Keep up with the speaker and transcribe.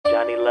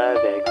Johnny Love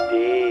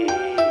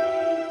XD.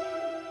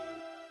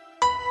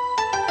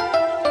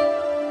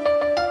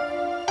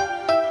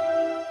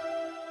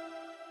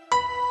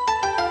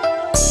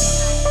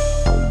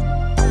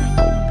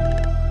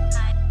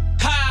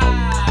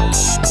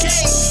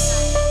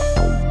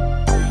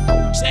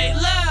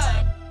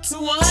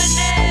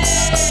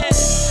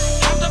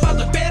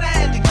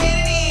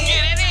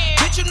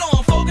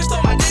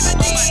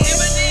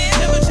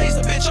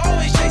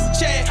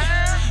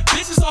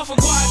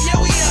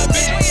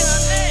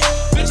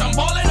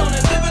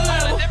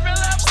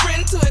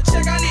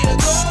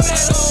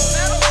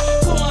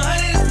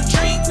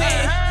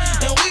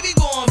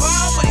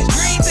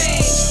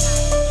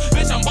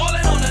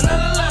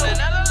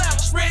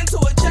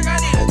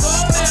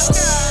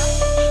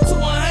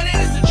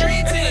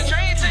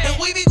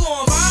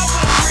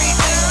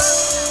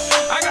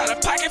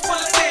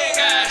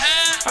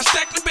 I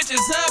stack the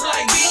bitches up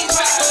like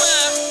beanbags.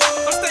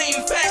 I'm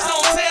staying facts,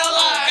 don't tell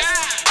lies.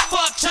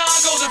 Fuck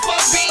chongos and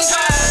fuck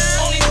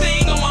beanbags. Only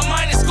thing on my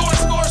mind is score,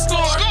 score,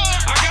 score.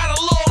 I got a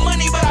little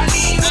money, but I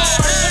need more.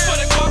 For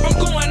the guap, I'm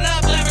going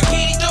up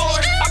Lamborghini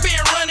doors. I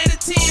been running the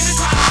team, it's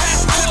time to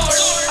pass the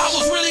torch. I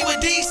was really with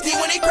DC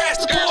when they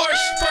crashed the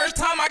Porsche. First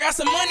time I got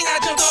some money,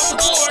 I jumped off the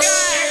porch.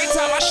 Every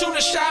time I shoot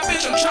a shot,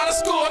 bitch, I'm trying to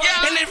score.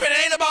 And if it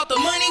ain't about the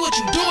money, what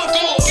you do it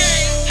for?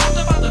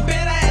 Hopped up out the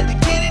bed, I had to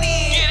get it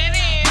in.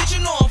 Bitch,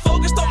 you know I'm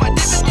focused on my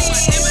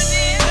dividends.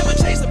 Never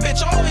chase a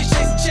bitch, always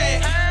chase a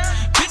check.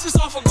 Bitches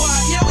off a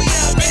guap, yeah, we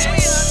up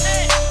next.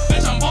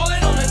 Bitch, I'm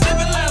ballin' on a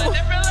different level.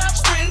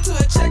 Sprinting to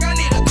a check, I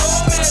need a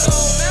gold medal.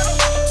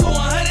 To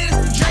 100 is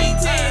the dream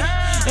team.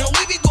 And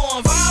we be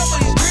going viral for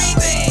these green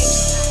things.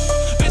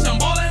 Bitch, I'm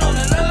ballin' on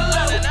another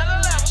level.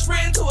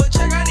 Sprinting to a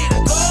check, I need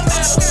a gold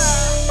medal.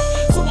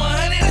 To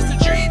 100 is the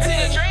dream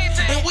team.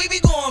 And we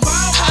be going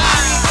viral for these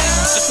green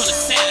things. Just on the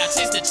set, I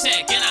chase the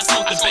check and I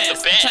smoke the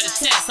best. Try to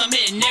test, I'm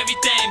hitting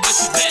everything but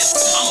the best.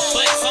 I'ma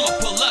flex, I'ma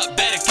pull up,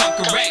 better come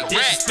correct.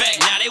 Disrespect,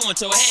 now they want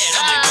your head,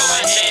 I'm like, go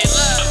ahead.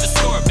 Up the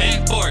score,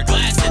 backboard,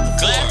 glass hit the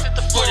floor.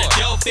 For the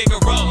dough,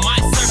 Figaro, my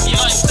surf yo.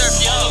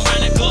 All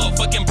around the globe,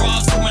 fucking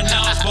bras through my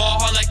nose.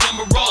 Ball hard like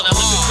Emerald, I'm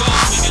looking go.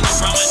 Swinging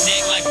around my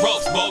neck like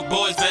ropes. Both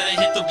boys better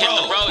hit the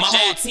road. My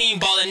whole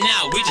team ballin'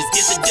 out, we just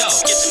get the dough.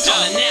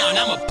 Ballin' out, and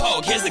I'm a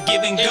poke, here's the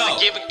give and go.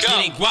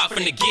 Getting guap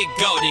from the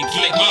get-go, then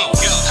get mo.